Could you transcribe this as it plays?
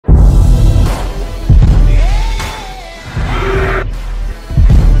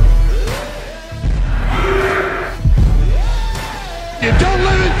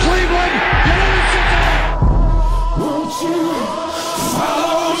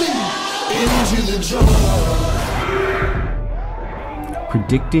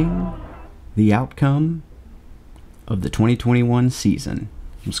Predicting the outcome of the 2021 season.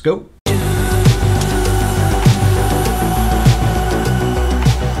 Let's go.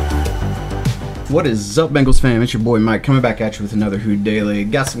 What is up, Bengals fam? It's your boy Mike coming back at you with another Hood Daily.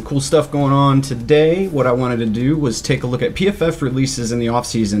 Got some cool stuff going on today. What I wanted to do was take a look at PFF releases in the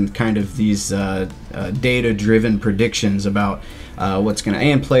offseason, kind of these data-driven predictions about what's going to,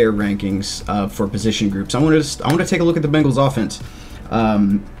 and player rankings for position groups. I want to take a look at the Bengals offense.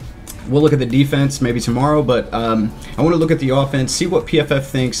 We'll look at the defense maybe tomorrow, but I want to look at the offense, see what PFF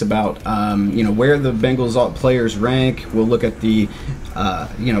thinks about where the Bengals players rank. We'll look at the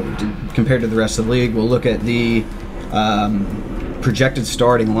compared to the rest of the league. We'll look at the projected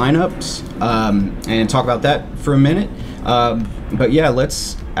starting lineups and talk about that for a minute. But yeah,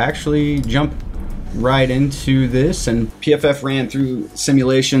 let's actually jump right into this. And PFF ran through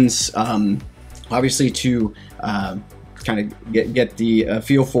simulations, obviously to kind of get the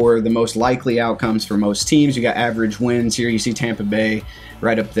feel for the most likely outcomes for most teams. You got average wins here. You see Tampa Bay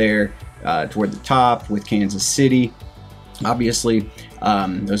right up there toward the top with Kansas City. Obviously,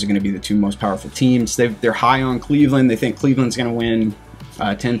 those are going to be the two most powerful teams. They're high on Cleveland. They think Cleveland's going to win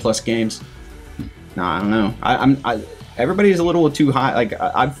 10 plus games. No, I don't know. Everybody's a little too high. Like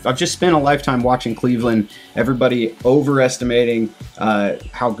I've just spent a lifetime watching Cleveland. Everybody overestimating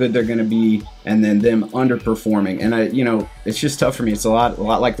how good they're going to be, and then them underperforming. And it's just tough for me. It's a lot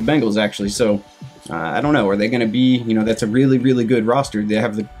like the Bengals actually. So I don't know. Are they going to be? That's a really good roster. They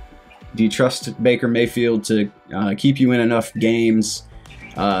have do you trust Baker Mayfield to keep you in enough games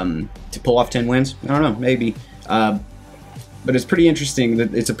to pull off 10 wins? I don't know. Maybe. But it's pretty interesting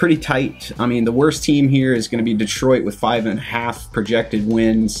that it's a pretty tight. I mean, the worst team here is going to be Detroit with 5.5 projected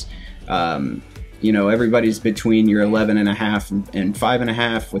wins. Everybody's between your 11.5 and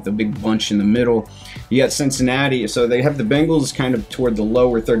 5.5 with a big bunch in the middle. You got Cincinnati, so they have the Bengals kind of toward the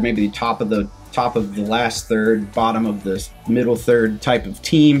lower third, maybe the top of the last third, bottom of the middle third type of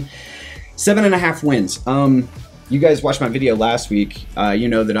team. 7.5 wins. You guys watched my video last week. You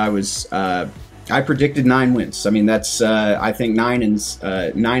know that I predicted 9 wins. I mean, that's I think 9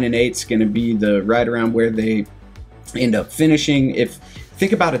 and 8 is going to be the right around where they end up finishing.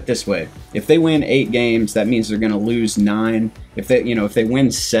 Think about it this way: if they win 8 games, that means they're going to lose 9. If they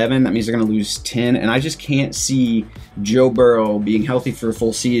win 7, that means they're going to lose 10. And I just can't see Joe Burrow being healthy for a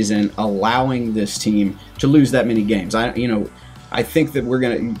full season allowing this team to lose that many games. I think that you're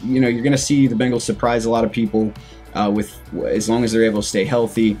gonna see the Bengals surprise a lot of people as long as they're able to stay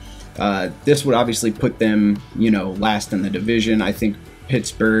healthy. This would obviously put them, last in the division. I think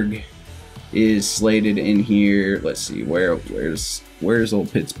Pittsburgh is slated in here. Let's see, where's old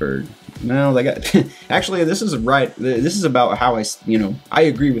Pittsburgh? No, they got actually this is right. This is about how I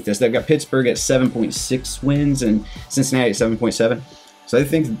agree with this. They've got Pittsburgh at 7.6 wins and Cincinnati at 7.7. So I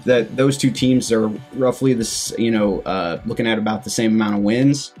think that those two teams are roughly this, looking at about the same amount of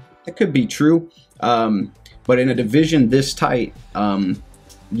wins. That could be true, but in a division this tight, a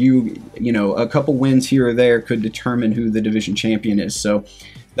couple wins here or there could determine who the division champion is. So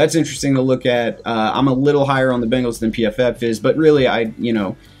that's interesting to look at. I'm a little higher on the Bengals than PFF is, but really, I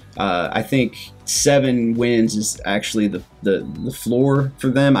think 7 wins is actually the floor for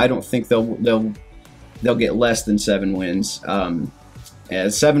them. I don't think they'll get less than 7 wins.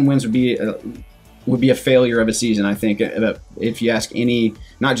 7 wins would be a failure of a season, I think, if you ask any,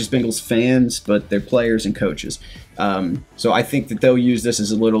 not just Bengals fans, but their players and coaches. So I think that they'll use this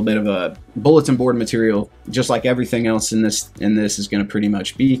as a little bit of a bulletin board material, just like everything else in this is going to pretty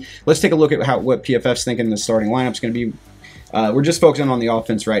much be. Let's take a look at what PFF's thinking the starting lineup's going to be. We're just focusing on the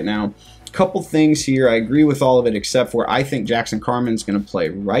offense right now. Couple things here. I agree with all of it except for I think Jackson Carman's going to play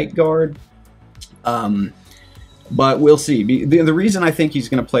right guard. But we'll see. The reason I think he's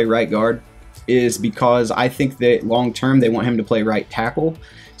going to play right guard is because I think that long term they want him to play right tackle.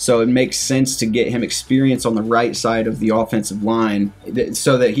 So it makes sense to get him experience on the right side of the offensive line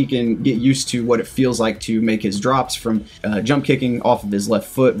so that he can get used to what it feels like to make his drops from jump kicking off of his left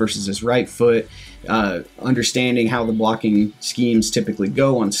foot versus his right foot, understanding how the blocking schemes typically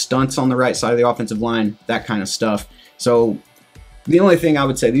go on stunts on the right side of the offensive line, that kind of stuff. So the only thing I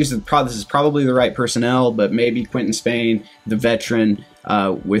would say, this is probably the right personnel, but maybe Quentin Spain, the veteran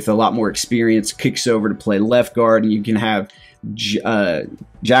with a lot more experience, kicks over to play left guard, and you can have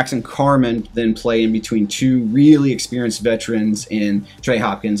Jackson Carman then play in between 2 really experienced veterans in Trey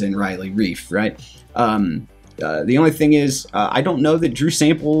Hopkins and Riley Reif, right? The only thing is, I don't know that Drew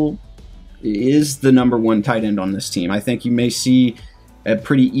Sample is the #1 tight end on this team. I think you may see a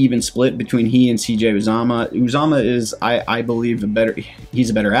pretty even split between he and CJ Uzama. Uzama is, I believe, he's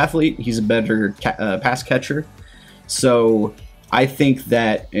a better athlete. He's a better pass catcher. So I think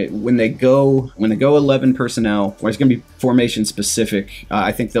that when they go 11 personnel, where it's going to be formation specific,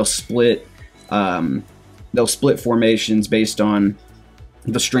 I think they'll split formations based on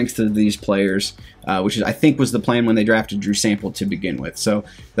the strength of these players, which I think was the plan when they drafted Drew Sample to begin with. So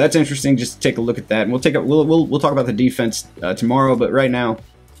that's interesting. Just take a look at that, and we'll talk about the defense tomorrow. But right now,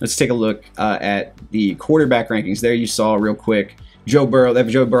 let's take a look at the quarterback rankings. There you saw real quick Joe Burrow. They have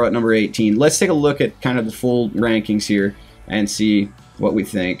Joe Burrow at number 18. Let's take a look at kind of the full rankings here and see what we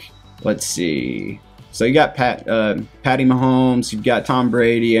think. Let's see. So you got Patty Mahomes, you've got Tom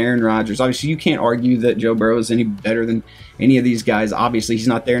Brady, Aaron Rodgers. Obviously, you can't argue that Joe Burrow is any better than any of these guys. Obviously, he's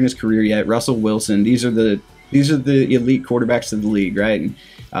not there in his career yet. Russell Wilson. These are the elite quarterbacks of the league, right? And,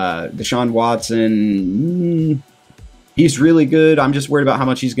 Deshaun Watson. He's really good. I'm just worried about how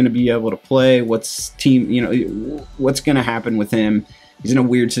much he's going to be able to play. What's going to happen with him? He's in a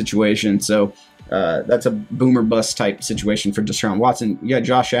weird situation. So that's a boomer bust type situation for Deshaun Watson. You got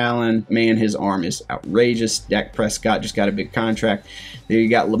Josh Allen. Man, his arm is outrageous. Dak Prescott just got a big contract. There you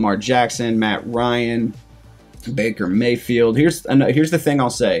got Lamar Jackson, Matt Ryan, Baker Mayfield. Here's the thing I'll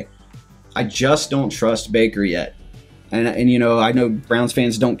say. I just don't trust Baker yet. And you know, I know Browns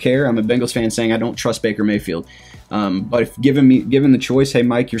fans don't care. I'm a Bengals fan saying I don't trust Baker Mayfield. But if given the choice, hey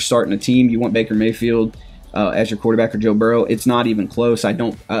Mike, you're starting a team, you want Baker Mayfield as your quarterback or Joe Burrow, it's not even close. I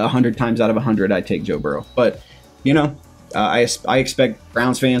don't 100 times out of 100 I take Joe Burrow. But you know, I expect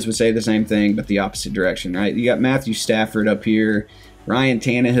Browns fans would say the same thing, but the opposite direction, right? You got Matthew Stafford up here, Ryan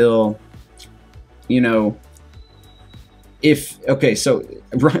Tannehill. You know, so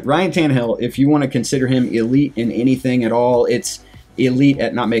Ryan Tannehill, if you want to consider him elite in anything at all, it's elite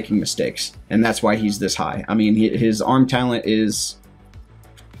at not making mistakes, and that's why he's this high. I mean, his arm talent is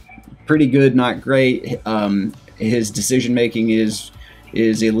pretty good, not great. His decision making is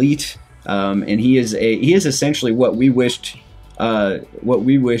elite, and he is essentially what we wished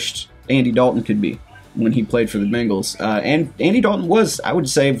Andy Dalton could be when he played for the Bengals. And Andy Dalton was, I would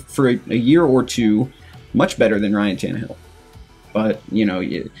say, for a year or two, much better than Ryan Tannehill. But, you know,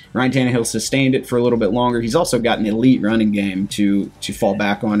 Ryan Tannehill sustained it for a little bit longer. He's also got an elite running game to fall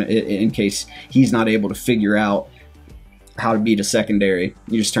back on in case he's not able to figure out how to beat a secondary.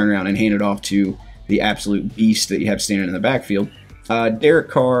 You just turn around and hand it off to the absolute beast that you have standing in the backfield. Derek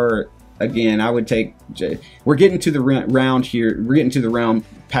Carr, again, I would take... We're getting to the round here. We're getting to the round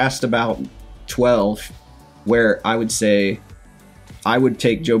past about 12, where I would say... I would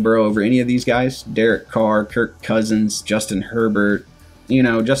take Joe Burrow over any of these guys. Derek Carr, Kirk Cousins, Justin Herbert. You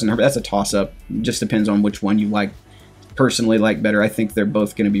know, Justin Herbert, that's a toss-up. Just depends on which one you personally like better. I think they're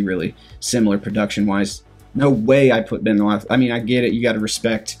both going to be really similar production-wise. No way I put Ben Roethlisberger. I mean, I get it. You got to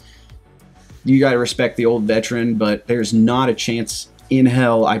respect the old veteran, but there's not a chance in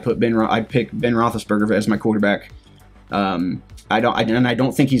hell I'd pick Ben Roethlisberger as my quarterback. I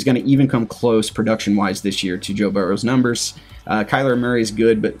don't think he's going to even come close production-wise this year to Joe Burrow's numbers. Kyler Murray is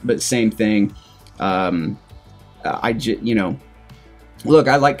good, but same thing. You know, look,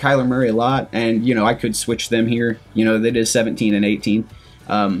 I like Kyler Murray a lot, and you know, I could switch them here. You know, that is 17 and 18.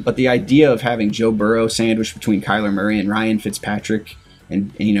 But the idea of having Joe Burrow sandwiched between Kyler Murray and Ryan Fitzpatrick,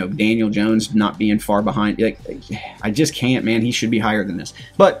 and you know, Daniel Jones not being far behind, I just can't, man. He should be higher than this.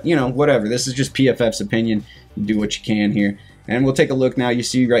 But you know, whatever. This is just PFF's opinion. Do what you can here. And we'll take a look now. You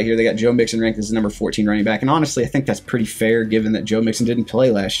see right here, they got Joe Mixon ranked as the number 14 running back. And honestly, I think that's pretty fair given that Joe Mixon didn't play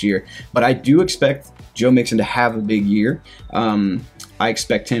last year. But I do expect Joe Mixon to have a big year. I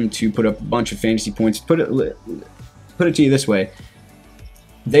expect him to put up a bunch of fantasy points. Put it to you this way.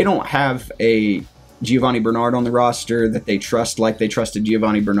 They don't have a Giovanni Bernard on the roster that they trust like they trusted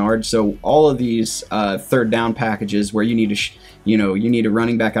Giovanni Bernard. So all of these third down packages where you need you need a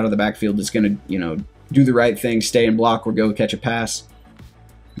running back out of the backfield that's going to, do the right thing, stay and block, or go catch a pass.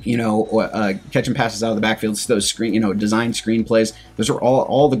 Catching passes out of the backfield, those design screen plays. Those are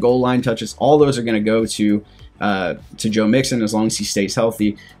all the goal line touches. All those are going to go to Joe Mixon as long as he stays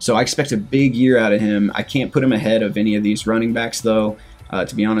healthy. So I expect a big year out of him. I can't put him ahead of any of these running backs, though.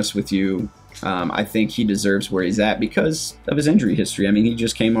 To be honest with you, I think he deserves where he's at because of his injury history. I mean, he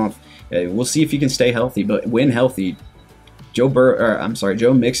just came off. We'll see if he can stay healthy, but when healthy, Joe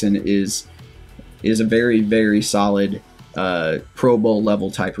Mixon is a very, very solid Pro Bowl level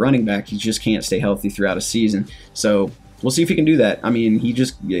type running back. He just can't stay healthy throughout a season. So we'll see if he can do that. I mean,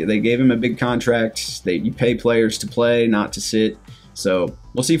 they gave him a big contract. You pay players to play, not to sit. So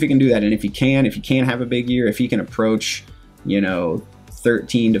we'll see if he can do that. And if he can have a big year, if he can approach,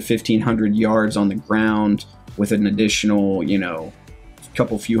 13 to 1,500 yards on the ground with an additional,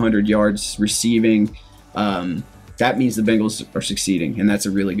 couple few hundred yards receiving. That means the Bengals are succeeding, and that's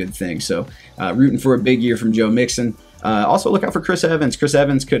a really good thing. So rooting for a big year from Joe Mixon. Also look out for Chris Evans. Chris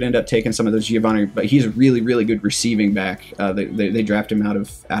Evans could end up taking some of those Giovanni, but he's a really, really good receiving back. They draft him out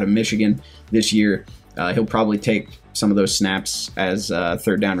of Michigan this year. He'll probably take some of those snaps as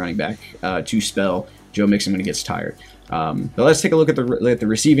third down running back to spell Joe Mixon when he gets tired. But let's take a look at the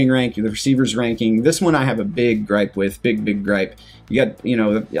receiving rank, the receivers ranking. This one I have a big gripe with, big gripe. You got,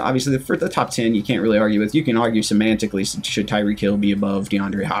 obviously for the top 10, you can't really argue with. You can argue semantically, should Tyreek Hill be above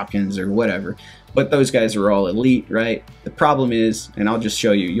DeAndre Hopkins or whatever. But those guys are all elite, right? The problem is, and I'll just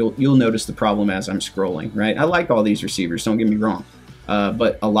show you, you'll notice the problem as I'm scrolling, right? I like all these receivers, don't get me wrong.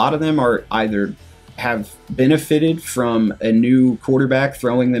 But a lot of them are either have benefited from a new quarterback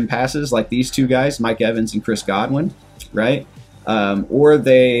throwing them passes, like these two guys, Mike Evans and Chris Godwin, right? Or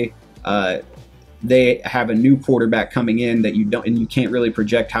they have a new quarterback coming in that you can't really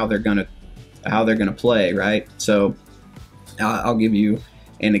project how they're gonna play, right? So I'll give you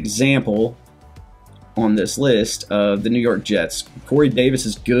an example on this list of the New York Jets. Corey Davis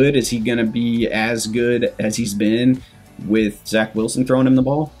is good. Is he gonna be as good as he's been with Zach Wilson throwing him the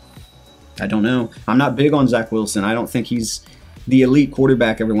ball? I don't know. I'm not big on Zach Wilson. I don't think he's the elite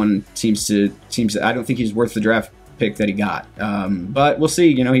quarterback everyone seems to. I don't think he's worth the draft pick that he got. But we'll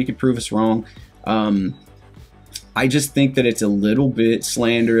see. He could prove us wrong. I just think that it's a little bit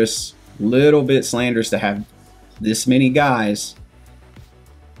slanderous to have this many guys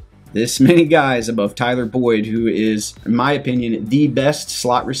above Tyler Boyd, who is, in my opinion, the best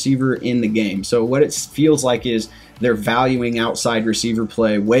slot receiver in the game. So what it feels like is they're valuing outside receiver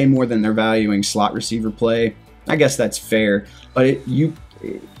play way more than they're valuing slot receiver play. I guess that's fair, but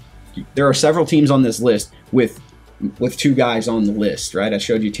there are several teams on this list with two guys on the list, right? I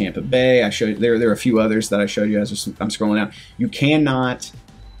showed you Tampa Bay. There are a few others that I showed you as I'm scrolling down. You cannot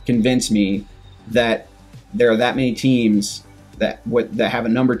convince me that there are that many teams that have a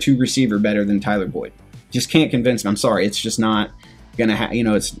number 2 receiver better than Tyler Boyd. Just can't convince me. I'm sorry. It's just not gonna happen.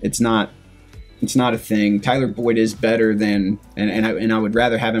 It's not a thing. Tyler Boyd is better than, and I would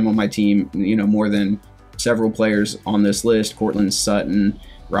rather have him on my team, more than several players on this list. Cortland Sutton,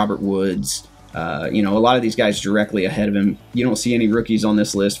 Robert Woods, a lot of these guys directly ahead of him. You don't see any rookies on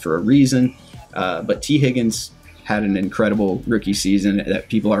this list for a reason, but T. Higgins had an incredible rookie season that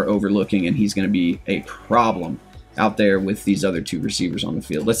people are overlooking, and he's going to be a problem out there with these other 2 receivers on the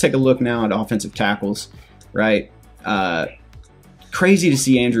field. Let's take a look now at offensive tackles, right? Crazy to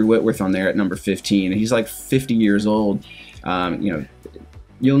see Andrew Whitworth on there at number 15. He's like 50 years old.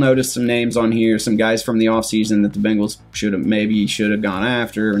 You'll notice some names on here, some guys from the offseason that the Bengals should have gone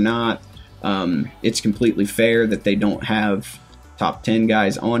after or not. It's completely fair that they don't have top 10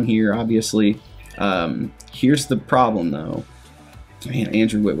 guys on here, obviously. Here's the problem, though. Man,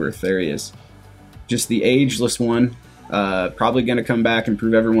 Andrew Whitworth, there he is. Just the ageless one. Probably going to come back and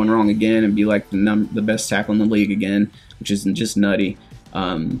prove everyone wrong again and be like the best tackle in the league again, which is just nutty.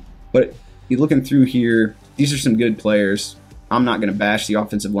 But you're looking through here, these are some good players. I'm not going to bash the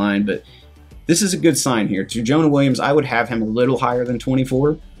offensive line, but this is a good sign here. To Jonah Williams, I would have him a little higher than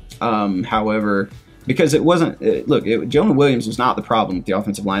 24. However, because it wasn't, Jonah Williams was not the problem with the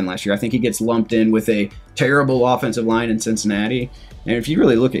offensive line last year. I think he gets lumped in with a terrible offensive line in Cincinnati. And if you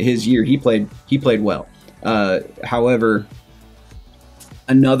really look at his year, he played well. However,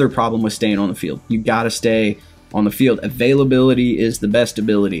 another problem with staying on the field. You got to stay on the field. Availability is the best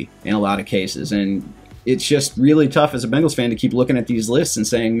ability in a lot of cases. And it's just really tough as a Bengals fan to keep looking at these lists and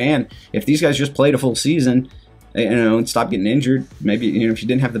saying, man, if these guys just played a full season, and stop getting injured, maybe, if you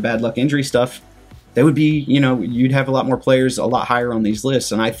didn't have the bad luck injury stuff, they would be, you'd have a lot more players a lot higher on these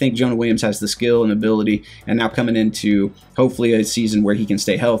lists. And I think Jonah Williams has the skill and ability, and now coming into hopefully a season where he can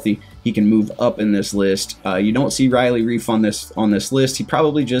stay healthy, he can move up in this list. You don't see Riley Reif on this list. He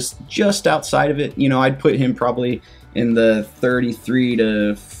probably just outside of it. I'd put him probably in the 33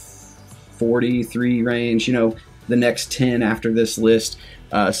 to 43 range, the next 10 after this list.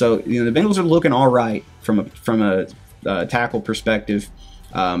 So the Bengals are looking all right from a tackle perspective.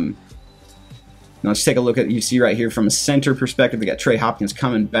 Now let's take a look at, you see right here from a center perspective, they got Trey Hopkins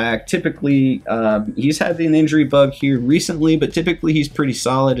coming back. Typically, he's had an injury bug here recently, but typically he's pretty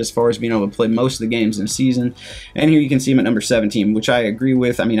solid as far as being able to play most of the games in a season. And here you can see him at number 17, which I agree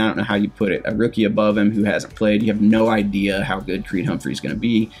with. I mean, I don't know how you put it. A rookie above him who hasn't played, you have no idea how good Creed Humphrey's going to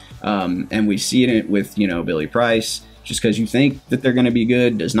be. And we see it with, Billy Price. Just because you think that they're going to be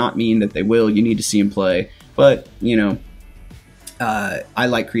good does not mean that they will. You need to see him play. But, I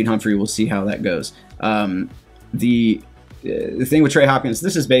like Creed Humphrey. We'll see how that goes. The the thing with Trey Hopkins,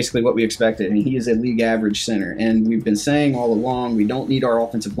 this is basically what we expected, and he is a league average center. And we've been saying all along, we don't need our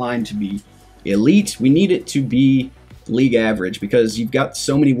offensive line to be elite. We need it to be league average, because you've got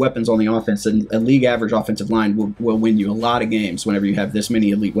so many weapons on the offense, and a league average offensive line will win you a lot of games whenever you have this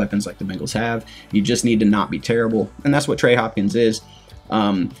many elite weapons like the Bengals have. You just need to not be terrible, and that's what Trey Hopkins is.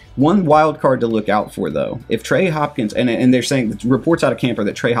 One wild card to look out for, though, if Trey Hopkins, and they're saying, the reports out of camp are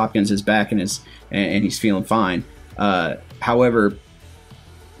that Trey Hopkins is back and he's feeling fine. However,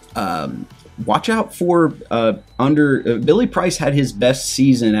 watch out for Billy Price had his best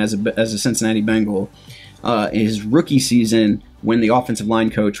season as a Cincinnati Bengal his rookie season when the offensive line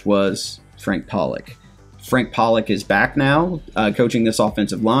coach was Frank Pollock. Frank Pollock is back now, coaching this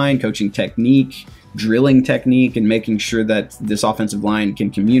offensive line, coaching technique, drilling technique, and making sure that this offensive line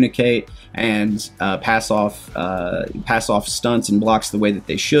can communicate and pass off stunts and blocks the way that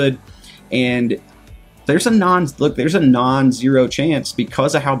they should. And there's a non-zero chance,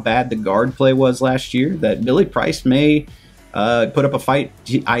 because of how bad the guard play was last year, that Billy Price may put up a fight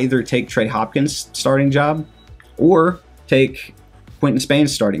to either take Trey Hopkins' starting job or take Quentin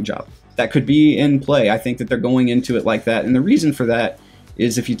Spain's starting job. That could be in play. I think that they're going into it like that. And the reason for that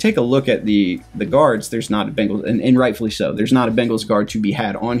is, if you take a look at the guards, there's not a Bengals, and rightfully so, there's not a Bengals guard to be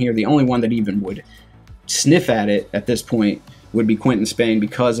had on here. The only one that even would sniff at it at this point would be Quentin Spain,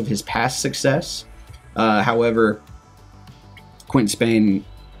 because of his past success. However, Quentin Spain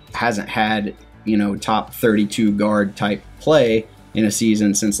hasn't had, top 32 guard type play in a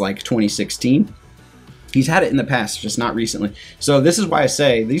season since like 2016. He's had it in the past, just not recently. So this is why I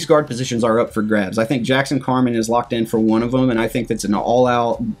say these guard positions are up for grabs. I think Jackson Carman is locked in for one of them, and I think that's an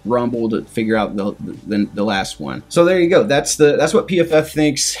all-out rumble to figure out the last one. So there you go. That's what PFF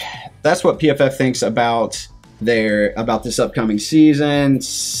thinks. That's what PFF thinks about this upcoming season.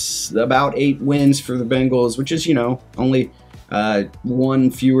 It's about 8 wins for the Bengals, which is only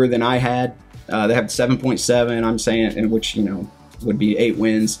one fewer than I had. They have 7.7. I'm saying, which would be 8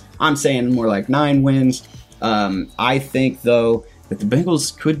 wins. I'm saying more like 9 wins. I think, though, that the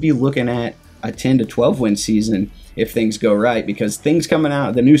Bengals could be looking at a 10 to 12 win season if things go right, because the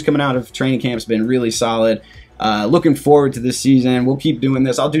news coming out of training camp has been really solid. Looking forward to this season. We'll keep doing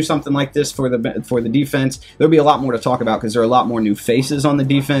this. I'll do something like this for the defense. There'll be a lot more to talk about, because there are a lot more new faces on the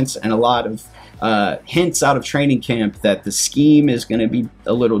defense, and a lot of hints out of training camp that the scheme is going to be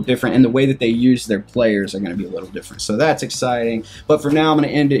a little different, and the way that they use their players are going to be a little different. So that's exciting. But for now, I'm going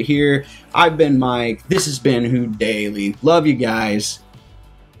to end it here. I've been Mike. This has been Who Daily. Love you guys.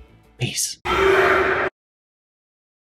 Peace.